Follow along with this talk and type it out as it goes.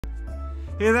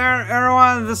Hey there,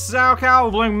 everyone, this is Al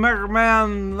Cow playing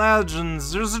MegaMan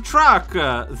Legends. There's a truck.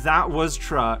 That was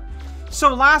truck.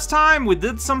 So last time we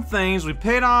did some things, we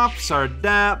paid off our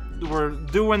debt, we're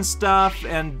doing stuff,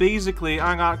 and basically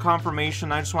I got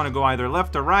confirmation I just want to go either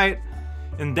left or right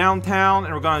in downtown,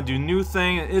 and we're gonna do new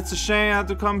thing. It's a shame I had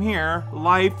to come here.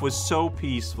 Life was so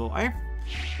peaceful. I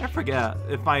forget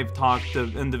if I've talked to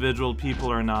individual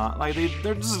people or not. Like,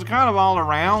 they're just kind of all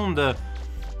around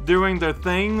doing their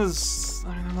things.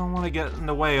 I don't want to get in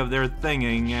the way of their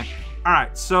thinging.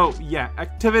 Alright, so yeah,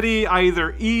 activity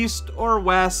either east or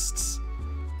west.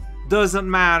 Doesn't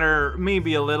matter,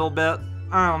 maybe a little bit.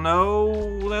 I don't know.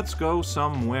 Let's go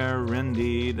somewhere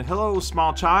indeed. Hello,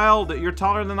 small child. You're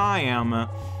taller than I am.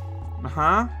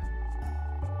 Uh-huh.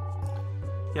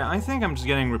 Yeah, I think I'm just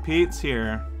getting repeats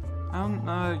here.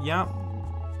 Yeah.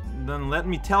 Then let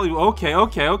me tell you. Okay.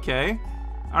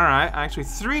 Alright, actually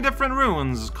 3 different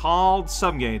runes called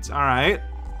subgates. Alright.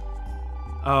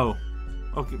 Oh.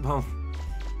 Okay, well,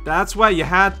 that's what you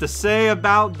had to say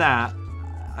about that.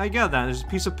 I get that. There's a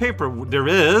piece of paper. There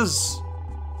is.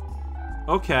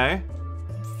 Okay.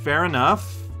 Fair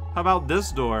enough. How about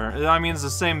this door? I mean, it's the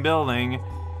same building.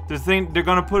 They're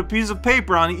gonna put a piece of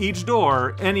paper on each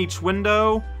door, and each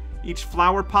window, each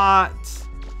flower pot.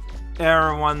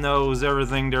 Everyone knows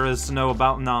everything there is to know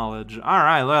about knowledge.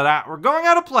 Alright, look at that. We're going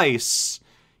out of place.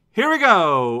 Here we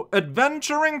go.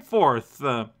 Adventuring forth.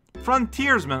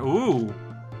 Frontiersman. Ooh.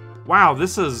 Wow,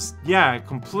 this is, yeah,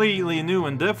 completely new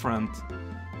and different.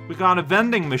 We got a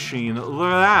vending machine.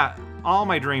 Look at that. All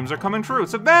my dreams are coming true.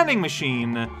 It's a vending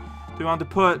machine. Do you want to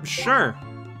put... Sure.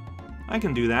 I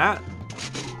can do that.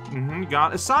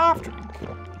 Got a soft drink.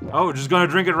 Oh, just gonna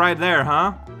drink it right there,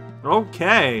 huh?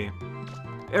 Okay.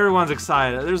 Everyone's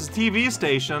excited. There's a TV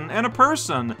station and a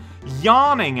person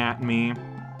yawning at me.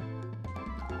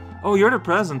 Oh, you're the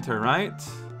presenter, right?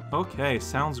 Okay,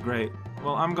 sounds great.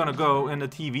 Well, I'm gonna go in the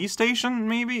TV station,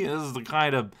 maybe? This is the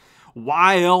kind of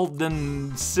wild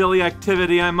and silly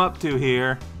activity I'm up to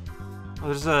here. Oh,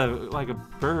 there's like a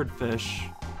birdfish.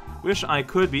 Wish I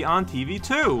could be on TV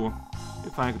too.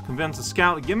 If I could convince a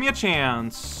scout to give me a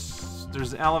chance.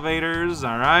 There's elevators,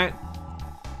 alright.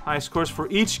 High scores for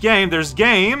each game. There's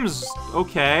games.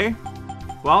 Okay.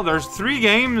 Well, there's 3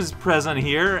 games present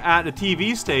here at the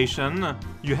TV station.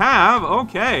 You have?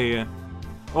 Okay.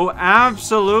 Oh,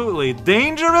 absolutely.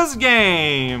 Dangerous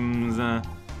games.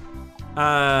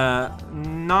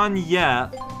 None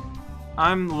yet.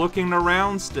 I'm looking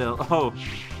around still. Oh,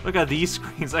 look at these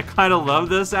screens. I kind of love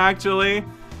this, actually.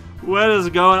 What is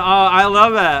going on? Oh, I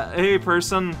love it. Hey,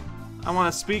 person. I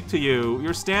want to speak to you.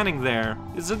 You're standing there.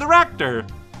 It's the director.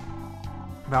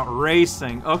 About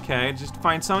racing. Okay, just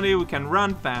find somebody who can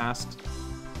run fast.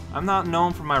 I'm not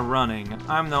known for my running.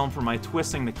 I'm known for my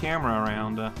twisting the camera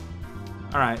around.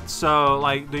 Alright, so,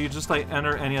 like, do you just, like,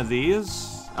 enter any of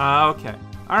these? Okay.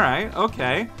 Alright,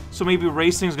 okay. So maybe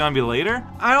racing's gonna be later?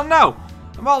 I don't know.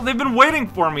 Well, they've been waiting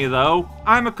for me, though.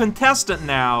 I'm a contestant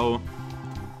now.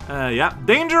 Yeah.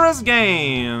 Dangerous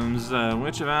games.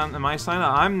 Which event am I signing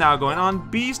up? I'm now going on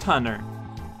Beast Hunter.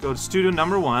 Go to studio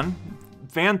number 1.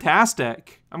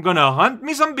 Fantastic. I'm gonna hunt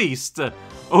me some beasts.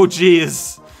 Oh,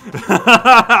 jeez.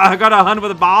 I gotta hunt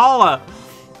with a ball.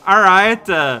 Alright.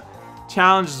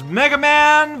 Challenge is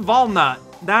MegaMan Walnut.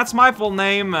 That's my full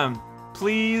name.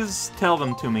 Please tell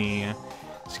them to me.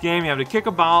 This game, you have to kick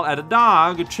a ball at a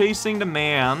dog chasing the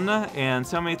man, and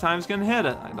so many times you can hit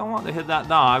it. I don't want to hit that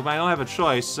dog, but I don't have a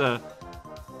choice.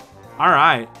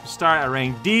 Alright. Start at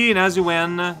rank D, and as you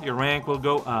win, your rank will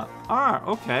go up.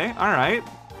 Okay. Alright.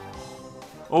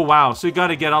 Oh, wow. So you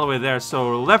gotta get all the way there.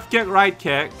 So left kick, right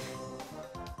kick.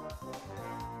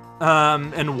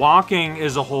 And walking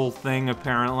is a whole thing,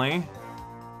 apparently.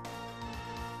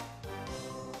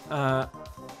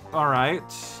 Alright.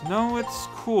 No, it's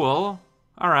cool.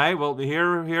 Alright, well,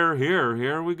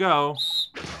 here we go.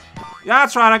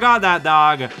 That's right, I got that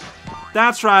dog.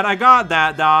 That's right, I got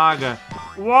that dog.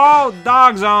 Whoa,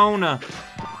 dog zone.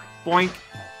 Boink.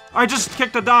 I just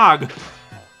kicked a dog.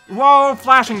 Whoa,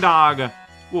 flashing dog.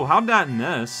 Whoa, how'd that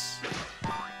miss?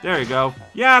 There you go.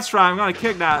 Yeah, that's right, I'm gonna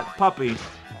kick that puppy.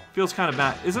 Feels kind of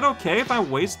bad. Is it okay if I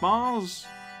waste balls?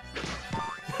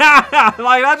 Like,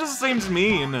 that just seems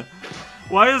mean.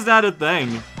 Why is that a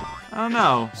thing? I don't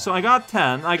know. So I got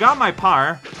 10. I got my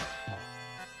par.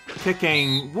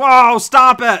 Kicking. Whoa,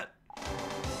 stop it!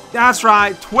 That's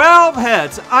right, 12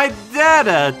 hits. I did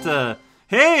it!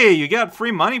 Hey, you get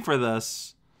free money for this.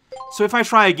 So if I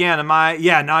try again, am I...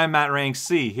 Yeah, now I'm at rank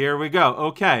C. Here we go.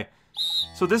 Okay.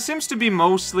 So this seems to be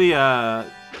mostly a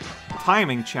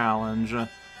timing challenge.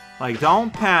 Like,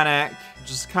 don't panic.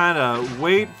 Just kind of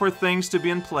wait for things to be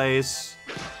in place.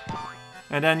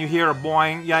 And then you hear a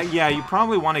boing. Yeah, you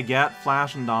probably want to get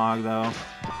Flashing Dog, though.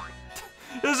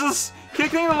 It's just...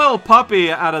 Kicking a little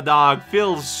puppy at a dog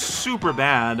feels super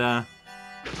bad. Yeah,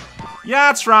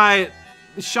 that's right.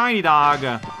 Shiny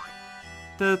dog.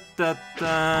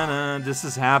 This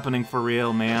is happening for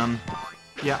real, man.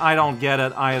 Yeah, I don't get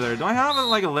it either. Do I have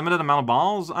like a limited amount of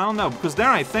balls? I don't know, because there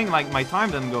I think like my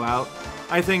time didn't go out.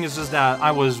 I think it's just that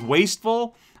I was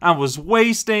wasteful. I was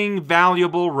wasting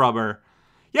valuable rubber.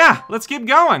 Yeah, let's keep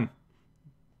going.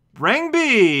 Ring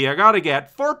B. I gotta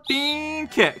get 14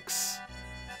 kicks.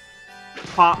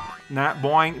 Pop. That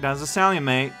boing. That's the sound you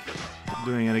make.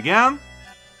 Doing it again.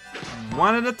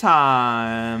 One at a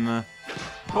time.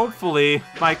 Hopefully,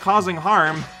 by causing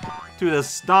harm to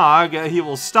this dog, he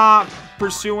will stop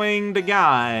pursuing the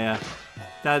guy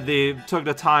that they took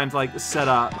the time to like set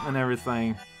up and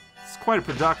everything. It's quite a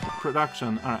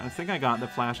production. Alright, I think I got the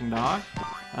Flashing Dog.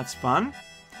 That's fun.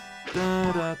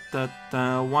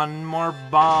 One more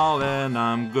ball and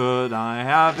I'm good. I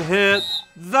have hit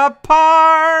the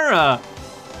par!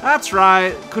 That's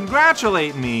right.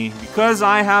 Congratulate me because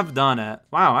I have done it.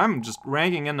 Wow, I'm just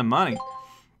ranking in the money.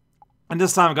 And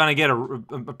this time I'm gonna get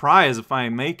a prize if I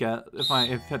make it. If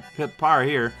I hit par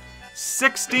here.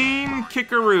 16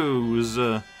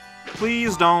 kickaroos.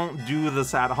 Please don't do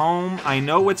this at home. I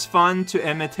know it's fun to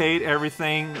imitate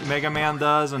everything Mega Man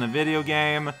does in a video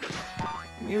game.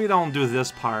 Maybe don't do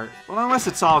this part. Well, unless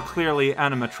it's all clearly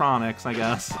animatronics, I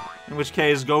guess. In which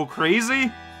case, go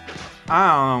crazy? I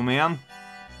don't know, man.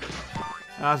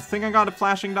 I think I got a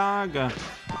Flashing Dog.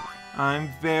 I'm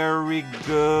very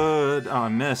good. Oh, I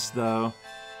missed, though.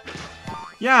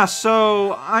 Yeah,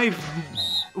 so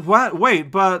what? Wait,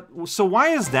 but... So why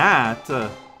is that?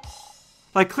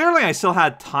 Like, clearly I still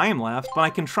had time left, but I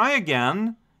can try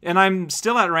again. And I'm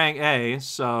still at rank A,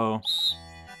 so...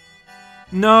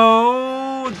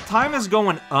 No, time is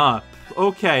going up.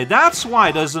 Okay, that's why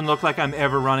it doesn't look like I'm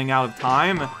ever running out of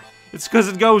time. It's because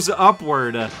it goes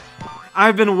upward.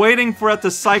 I've been waiting for it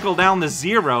to cycle down to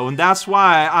 0, and that's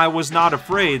why I was not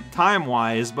afraid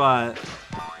time-wise, but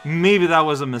maybe that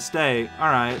was a mistake.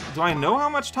 Alright, do I know how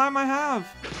much time I have?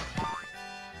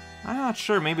 I'm not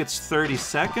sure, maybe it's 30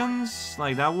 seconds?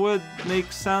 Like, that would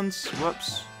make sense.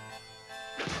 Whoops.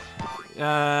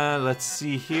 Let's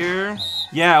see here.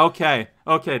 Yeah, okay.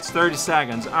 Okay, it's 30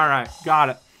 seconds. Alright, got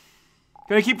it.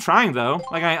 Gotta keep trying, though.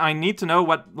 Like, I need to know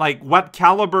what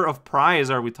caliber of prize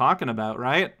are we talking about,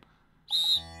 right?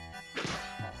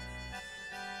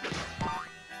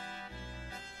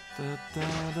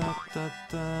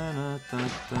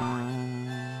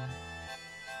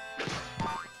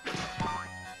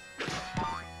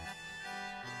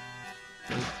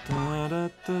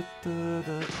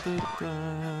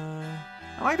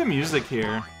 I like the music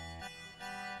here.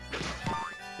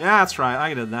 Yeah, that's right,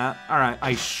 I did that. Alright,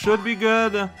 I should be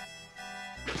good.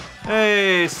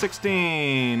 Hey,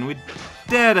 16. We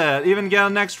did it. Even get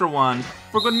an extra one.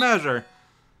 For good measure.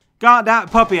 Got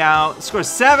that puppy out. Score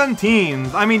 17.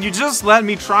 I mean, you just let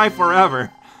me try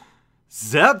forever.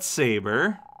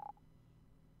 Z-Saber?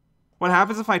 What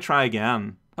happens if I try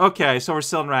again? Okay, so we're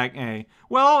still in rank A.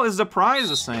 Well, is the prize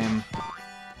the same?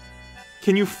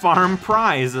 Can you farm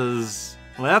prizes?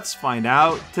 Let's find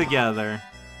out together.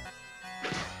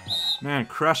 Man,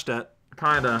 crushed it.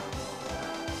 Kinda.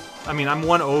 I mean, I'm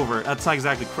 1 over. That's not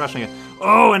exactly crushing it.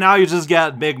 Oh, and now you just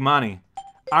get big money.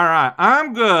 Alright,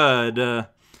 I'm good.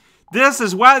 This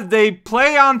is what they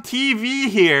play on TV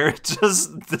here.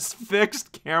 Just this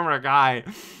fixed camera guy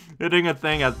hitting a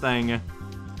thing.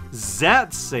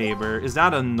 Z-Saber. Is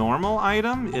that a normal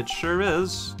item? It sure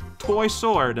is. Toy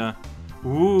sword.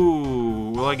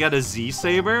 Ooh, will I get a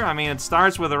Z-Saber? I mean, it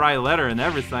starts with the right letter and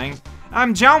everything.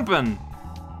 I'm jumping!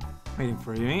 Waiting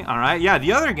for you. Alright, yeah,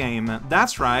 the other game.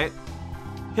 That's right.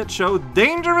 Hit show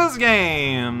Dangerous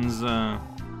Games.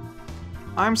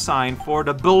 I'm signed for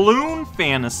the Balloon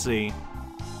Fantasy.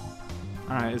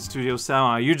 Alright, it's Studio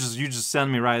 7. You just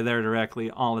send me right there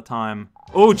directly all the time.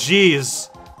 Oh, jeez.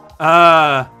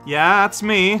 Yeah, that's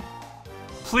me.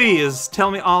 Please,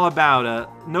 tell me all about it.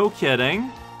 No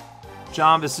kidding.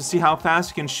 Job is to see how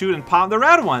fast you can shoot and pop the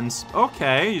red ones.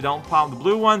 Okay, you don't pop the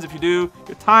blue ones. If you do,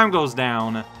 your time goes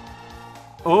down.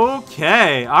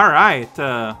 Okay, alright.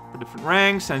 For different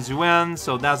ranks, sends you in,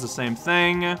 so that's the same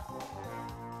thing.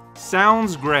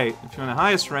 Sounds great. If you're in the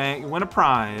highest rank, you win a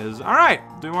prize. Alright,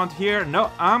 do you want to hear? No,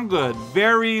 I'm good.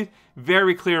 Very,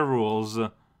 very clear rules.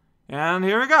 And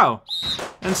here we go.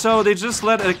 And so they just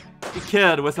let a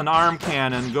kid with an arm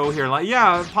cannon go here like,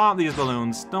 yeah, pop these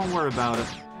balloons. Don't worry about it.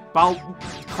 While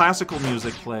classical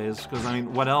music plays, because, I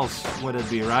mean, what else would it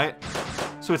be, right?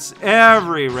 So it's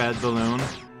every red balloon.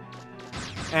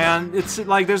 And it's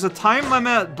like there's a time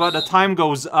limit, but the time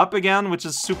goes up again, which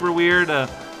is super weird.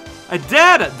 I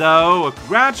did it, though.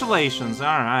 Congratulations.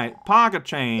 All right. Pocket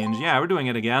change. Yeah, we're doing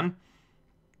it again.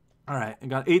 All right. I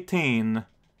got 18.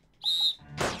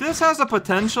 This has the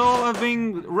potential of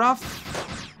being rough.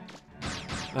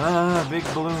 Big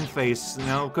balloon face, you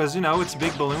know, because, you know, it's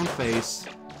big balloon face.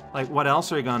 Like, what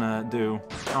else are you gonna do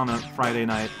on a Friday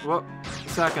night? Whoop.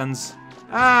 Seconds.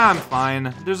 I'm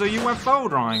fine. There's a UFO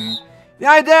drawing.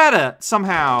 Yeah, I did it!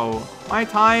 Somehow. My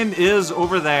time is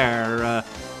over there.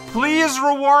 Please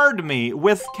reward me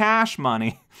with cash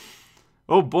money.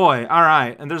 Oh boy,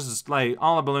 alright. And there's just, like,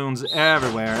 all the balloons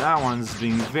everywhere. That one's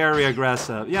being very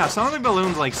aggressive. Yeah, some of the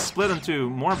balloons, like, split into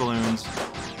more balloons.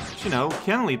 Which, you know,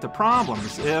 can lead to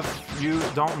problems if you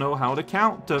don't know how to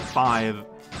count to 5.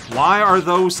 Why are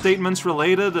those statements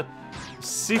related?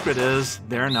 Secret is,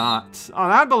 they're not. Oh,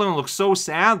 that balloon looks so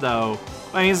sad, though.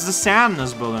 I mean, it's the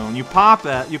sadness balloon. You pop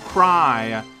it, you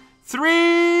cry.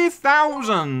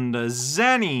 3,000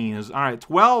 zennies. All right,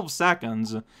 12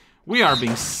 seconds. We are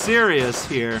being serious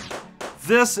here.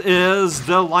 This is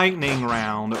the lightning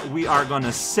round. We are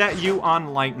gonna set you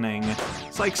on lightning.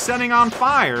 It's like setting on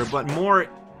fire, but more,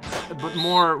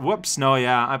 whoops, no,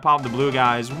 yeah, I popped the blue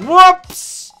guys.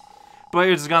 Whoops! But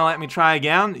you're just gonna let me try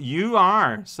again? You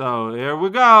are. So, here we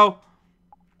go.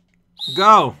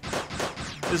 Go.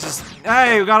 This is...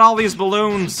 Hey, we got all these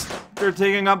balloons. They're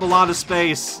taking up a lot of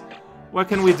space. What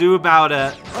can we do about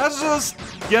it? Let's just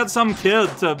get some kid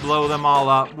to blow them all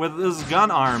up with his gun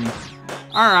arm.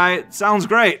 Alright, sounds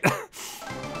great.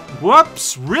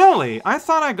 Whoops, really? I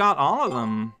thought I got all of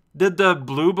them. Did the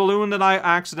blue balloon that I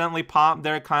accidentally popped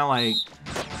there kind of like...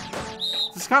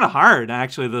 It's kind of hard,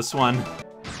 actually, this one.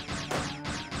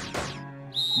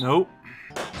 Nope.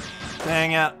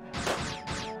 Dang it.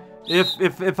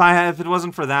 If it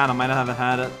wasn't for that, I might have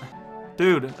had it.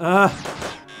 Dude,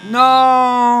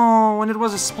 no! And it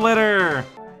was a splitter!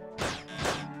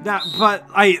 That, but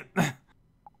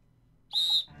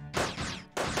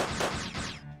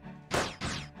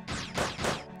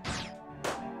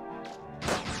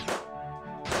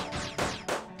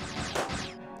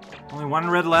only one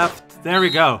red left. There we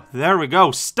go. There we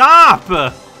go. Stop!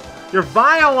 Your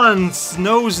violence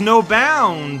knows no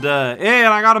bound. Hey,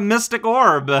 and I got a mystic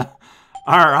orb.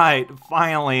 Alright,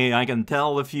 finally, I can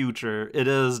tell the future. It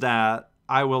is that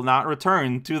I will not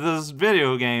return to this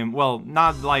video game. Well,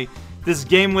 not like this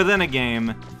game within a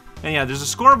game. And yeah, there's a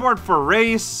scoreboard for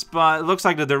race, but it looks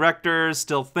like the director's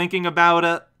still thinking about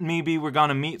it. Maybe we're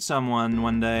gonna meet someone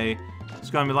one day.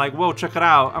 It's gonna be like, whoa, check it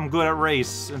out. I'm good at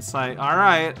race. It's like,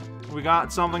 alright, we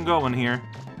got something going here.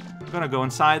 I'm gonna go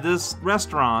inside this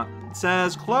restaurant. It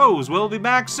says, close, we'll be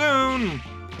back soon.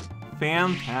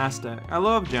 Fantastic. I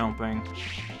love jumping.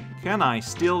 Can I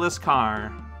steal this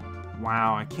car?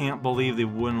 Wow, I can't believe they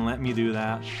wouldn't let me do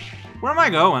that. Where am I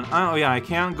going? Oh yeah, I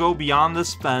can't go beyond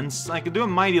this fence. I could do a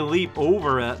mighty leap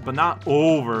over it, but not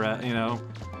over it, you know.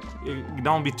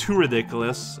 Don't be too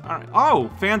ridiculous. All right. Oh,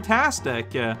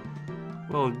 fantastic.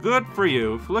 Well, good for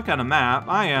you. If you look at a map,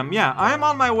 I am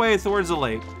on my way towards the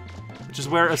lake. Which is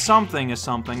where a something is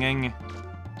something-ing.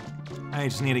 I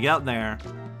just need to get there.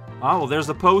 Oh, well, there's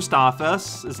the post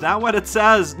office. Is that what it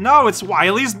says? No, it's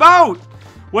Wiley's boat!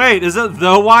 Wait, is it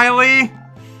the Wiley?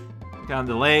 Got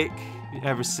the lake.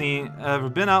 Ever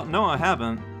been out? No, I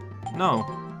haven't. No.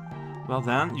 Well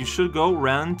then, you should go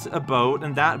rent a boat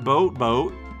in that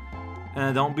boat.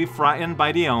 And don't be frightened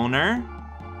by the owner.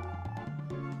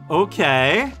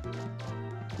 Okay.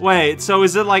 Wait, so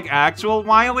is it like actual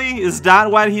Wiley? Is that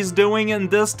what he's doing in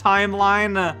this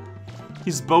timeline?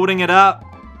 He's boating it up.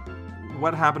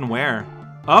 What happened where?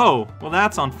 Oh, well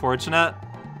that's unfortunate.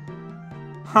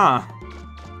 Huh.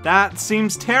 That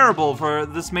seems terrible for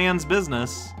this man's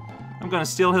business. I'm gonna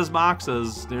steal his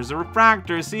boxes. There's a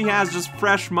refractor. See, he has just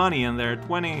fresh money in there.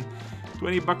 20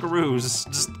 buckaroos.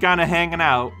 Just kinda hanging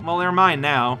out. Well, they're mine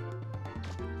now.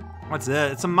 What's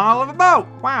it? It's a model of a boat.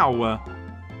 Wow.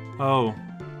 Oh.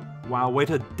 Wow, way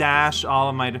to dash all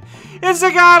of my... It's the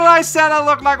guy that I said I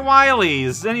look like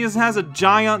Wiley's! And he just has a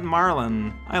giant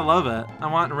marlin. I love it. I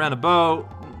want to rent a boat.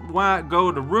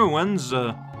 Go to ruins.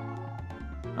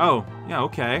 Oh, yeah,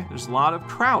 okay. There's a lot of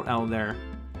trout out there.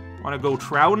 Want to go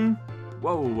trouting?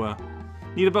 Whoa.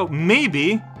 Need a boat?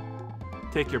 Maybe.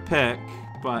 Take your pick.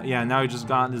 But yeah, now we just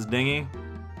got this dinghy.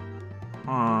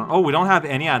 Oh, we don't have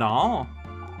any at all?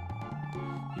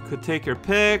 You could take your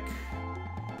pick.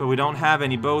 But we don't have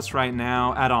any boats right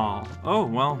now at all. Oh,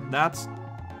 well, that's...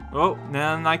 Oh,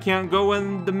 then I can't go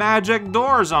in the magic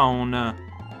door zone.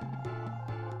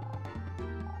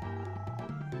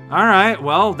 Alright,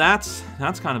 well, that's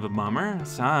kind of a bummer.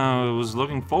 So I was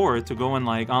looking forward to going,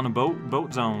 like, on a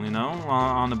boat zone, you know?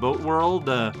 On the boat world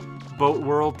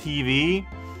TV.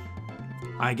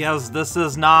 I guess this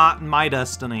is not my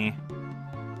destiny.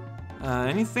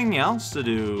 Anything else to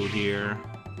do here?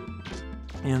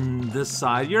 In this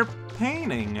side, you're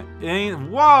painting.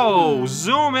 Whoa!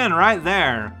 Zoom in right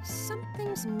there.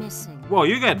 Something's missing. Whoa,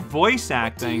 you got voice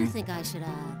acting. What do you think I should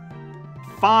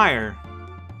Fire.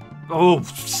 Oh,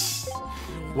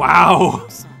 wow.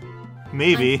 So.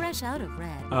 Maybe. I'm fresh out of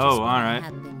red. Oh, all right. I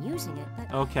haven't been using it,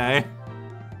 but okay.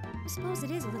 I suppose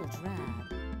it is a little drab.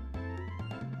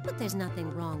 But there's nothing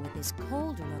wrong with this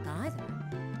colder look either.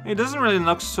 It doesn't really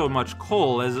look so much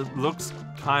coal as it looks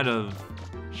kind of...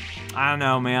 I don't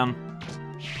know, man.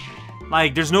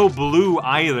 Like, there's no blue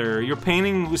either. You're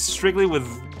painting strictly with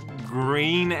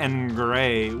green and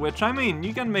gray, which, I mean,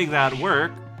 you can make that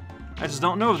work. I just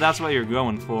don't know if that's what you're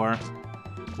going for.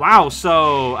 Wow,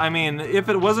 so, I mean, if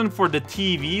it wasn't for the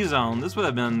TV zone, this would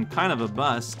have been kind of a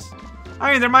bust.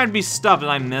 I mean, there might be stuff that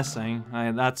I'm missing.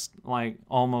 That's, like,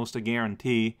 almost a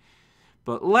guarantee.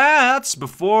 But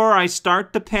before I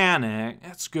start to panic,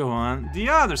 let's go on the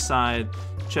other side.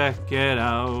 Check it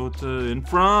out. In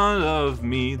front of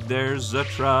me, there's a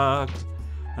truck.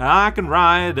 I can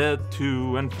ride it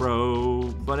to and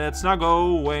fro, but it's not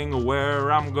going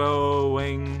where I'm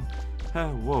going.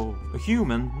 Whoa, a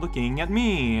human looking at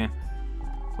me.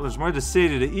 Well, there's more to the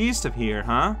city to the east of here,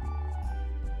 huh?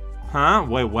 Huh?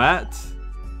 Wait, what?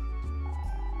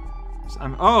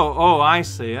 Oh, I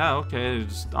see. Yeah, okay.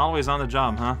 Just always on the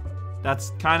job, huh?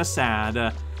 That's kind of sad.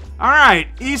 Alright,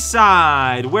 east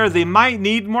side, where they might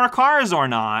need more cars or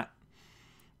not.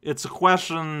 It's a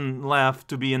question left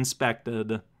to be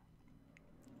inspected.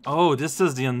 Oh, this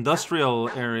is the industrial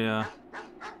area.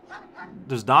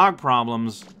 There's dog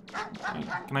problems.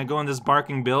 Can I go in this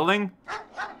barking building?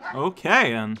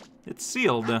 Okay, and it's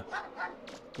sealed.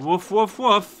 Woof, woof,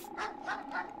 woof.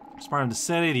 It's part of the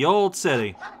city, the old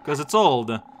city, because it's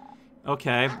old.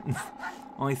 Okay.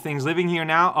 Only things living here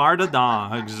now are the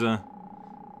dogs.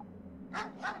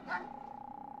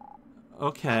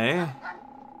 Okay.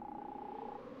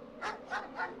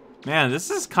 Man, this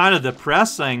is kind of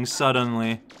depressing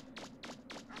suddenly.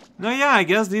 No, yeah, I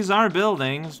guess these are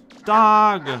buildings.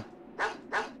 Dog.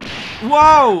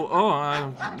 Whoa!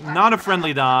 Oh, not a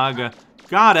friendly dog.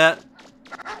 Got it.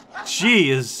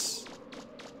 Jeez.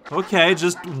 Okay,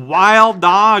 just wild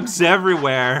dogs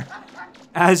everywhere.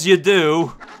 As you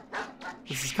do.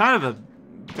 This is kind of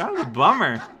a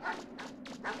bummer.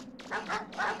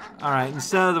 Alright,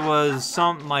 instead it was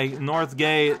something like North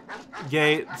Gate,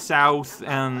 South,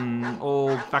 and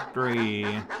Old Factory.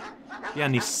 Yeah,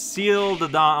 and he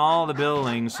sealed all the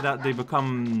buildings so that they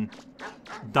become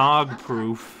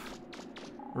dog-proof.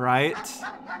 Right?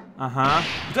 Uh-huh.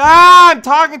 Ah! I'm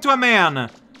talking to a man!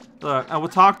 Look, I will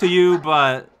talk to you,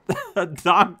 but a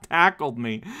dog tackled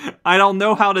me. I don't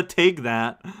know how to take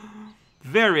that.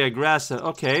 Very aggressive.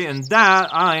 Okay, and that,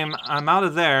 I'm out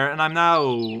of there, and I'm now,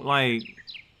 like...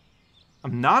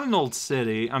 I'm not in Old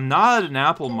City. I'm not at an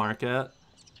apple market.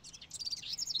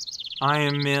 I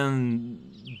am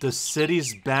in the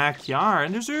city's backyard,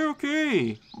 and there's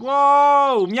okay.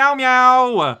 Whoa! Meow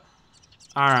meow!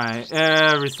 Alright,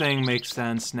 everything makes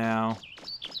sense now.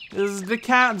 This is the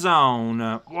cat zone.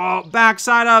 Whoa,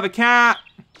 backside of a cat!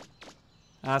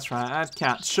 That's right, that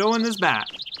cat's showing his back.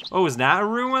 Oh, is that a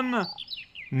ruin?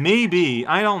 Maybe,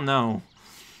 I don't know.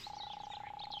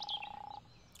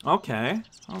 Okay,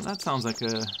 well, that sounds like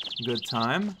a good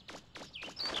time.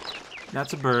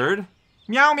 That's a bird.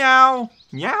 Meow meow!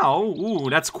 Meow? Ooh,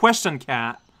 that's question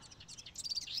cat.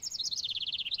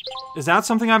 Is that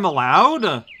something I'm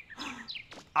allowed?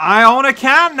 I own a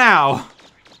cat now!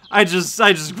 I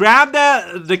just grabbed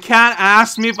it, the cat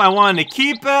asked me if I wanted to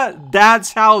keep it,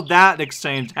 that's how that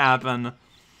exchange happened.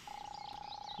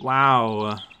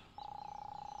 Wow.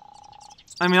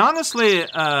 I mean, honestly,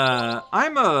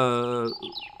 I'm a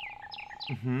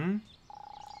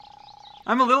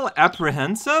little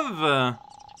apprehensive.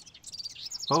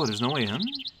 Oh, there's no way in?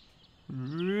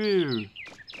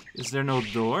 Is there no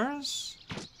doors?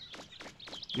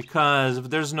 Because if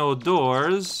there's no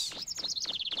doors...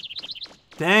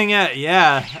 Dang it,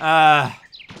 yeah.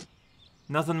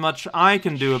 Nothing much I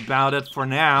can do about it for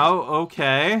now.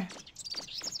 Okay.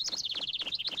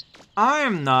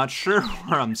 I'm not sure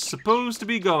where I'm supposed to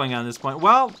be going at this point.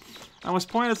 Well, I was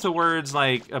pointed towards,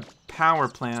 like, a power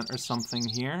plant or something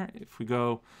here. If we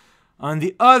go on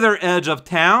the other edge of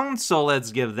town, so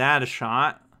let's give that a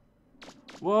shot.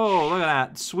 Whoa, look at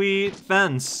that. Sweet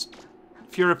fence.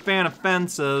 If you're a fan of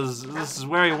fences, this is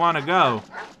where you want to go.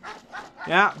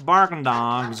 Yeah, barking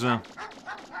dogs.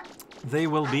 They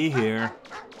will be here.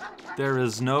 There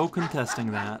is no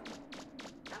contesting that.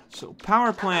 So,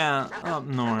 power plant up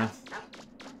north.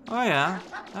 Oh yeah,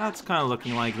 that's kind of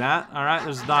looking like that. Alright,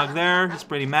 there's a dog there. He's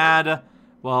pretty mad.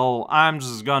 Well, I'm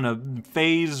just gonna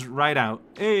phase right out.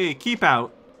 Hey, keep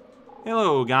out.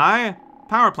 Hello, guy.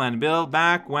 Power plant built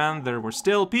back when there were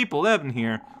still people living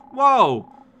here.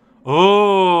 Whoa!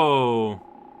 Oh!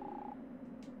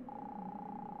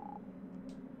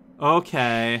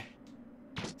 Okay.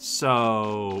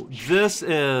 So, this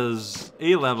is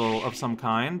a level of some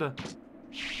kind.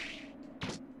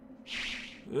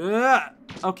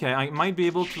 Okay, I might be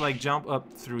able to, like, jump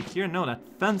up through here. No, that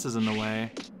fence is in the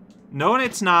way. No,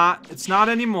 it's not. It's not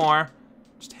anymore.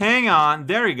 Just hang on.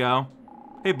 There you go.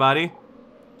 Hey, buddy.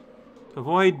 To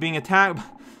avoid being attacked...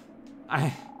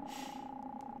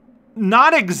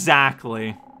 Not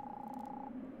exactly.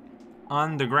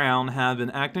 Underground have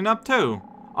been acting up, too.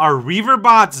 Are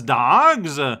Reaverbots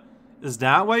dogs? Is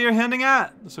that what you're hinting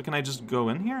at? So can I just go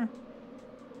in here?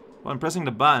 Well, I'm pressing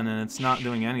the button and it's not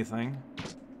doing anything.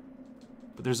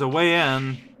 But there's a way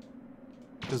in.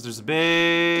 Because there's a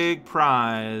big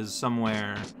prize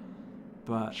somewhere.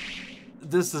 But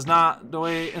this is not the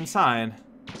way inside.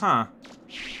 Huh.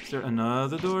 Is there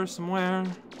another door somewhere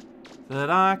that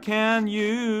I can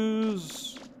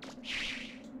use?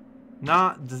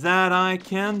 Not that I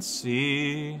can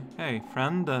see. Hey,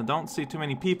 friend, don't see too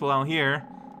many people out here.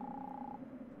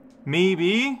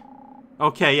 Maybe?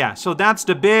 Okay, yeah, so that's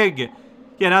the big...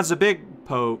 Yeah, that's the big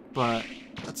poke, but...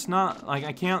 That's not... Like,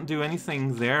 I can't do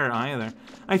anything there either.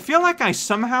 I feel like I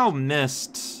somehow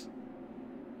missed...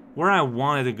 where I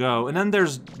wanted to go. And then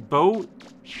there's boat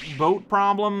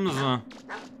problems.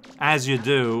 As you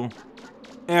do.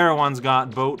 Everyone's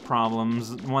got boat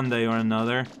problems one day or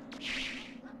another.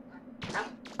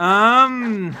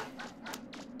 I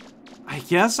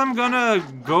guess I'm gonna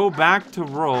go back to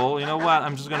roll. You know what?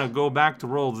 I'm just gonna go back to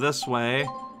roll this way.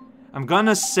 I'm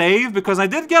gonna save because I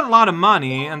did get a lot of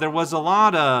money and there was a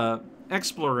lot of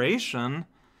exploration.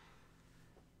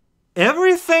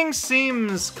 Everything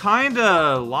seems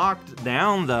kinda locked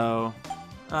down though.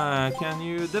 Can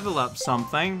you develop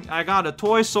something? I got a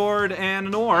toy sword and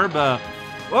an orb.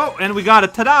 Oh, and we got a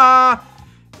ta-da!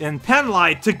 And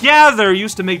Penlight together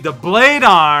used to make the blade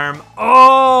arm.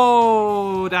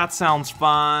 Oh, that sounds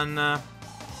fun.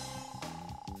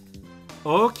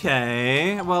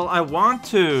 Okay, well, I want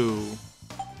to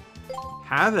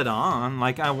have it on.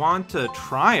 Like, I want to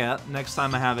try it next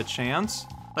time I have a chance.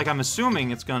 Like, I'm assuming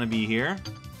it's gonna be here.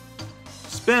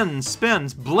 Spins,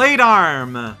 spins, blade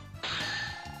arm.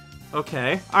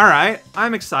 Okay, alright,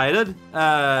 I'm excited.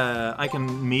 I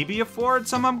can maybe afford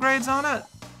some upgrades on it.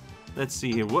 Let's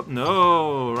see here. Whoop,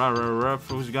 no.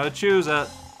 We gotta choose it.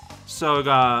 So we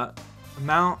got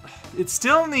mount. It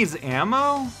still needs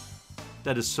ammo?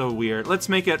 That is so weird. Let's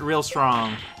make it real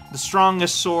strong. The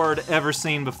strongest sword ever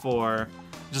seen before.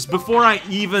 Just before I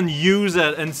even use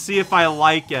it and see if I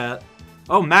like it.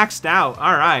 Oh, maxed out.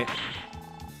 Alright.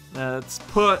 Let's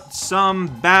put some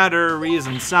batteries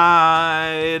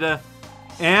inside.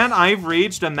 And I've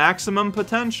reached a maximum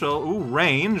potential. Ooh,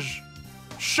 range.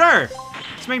 Sure.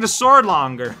 Let's make the sword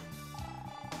longer.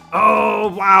 Oh,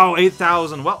 wow,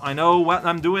 8,000. Well, I know what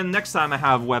I'm doing next time I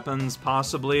have weapons,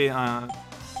 possibly. I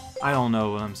don't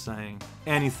know what I'm saying.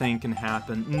 Anything can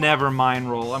happen. Never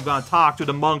mind roll. I'm gonna talk to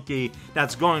the monkey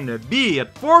that's going to be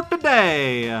it for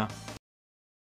today.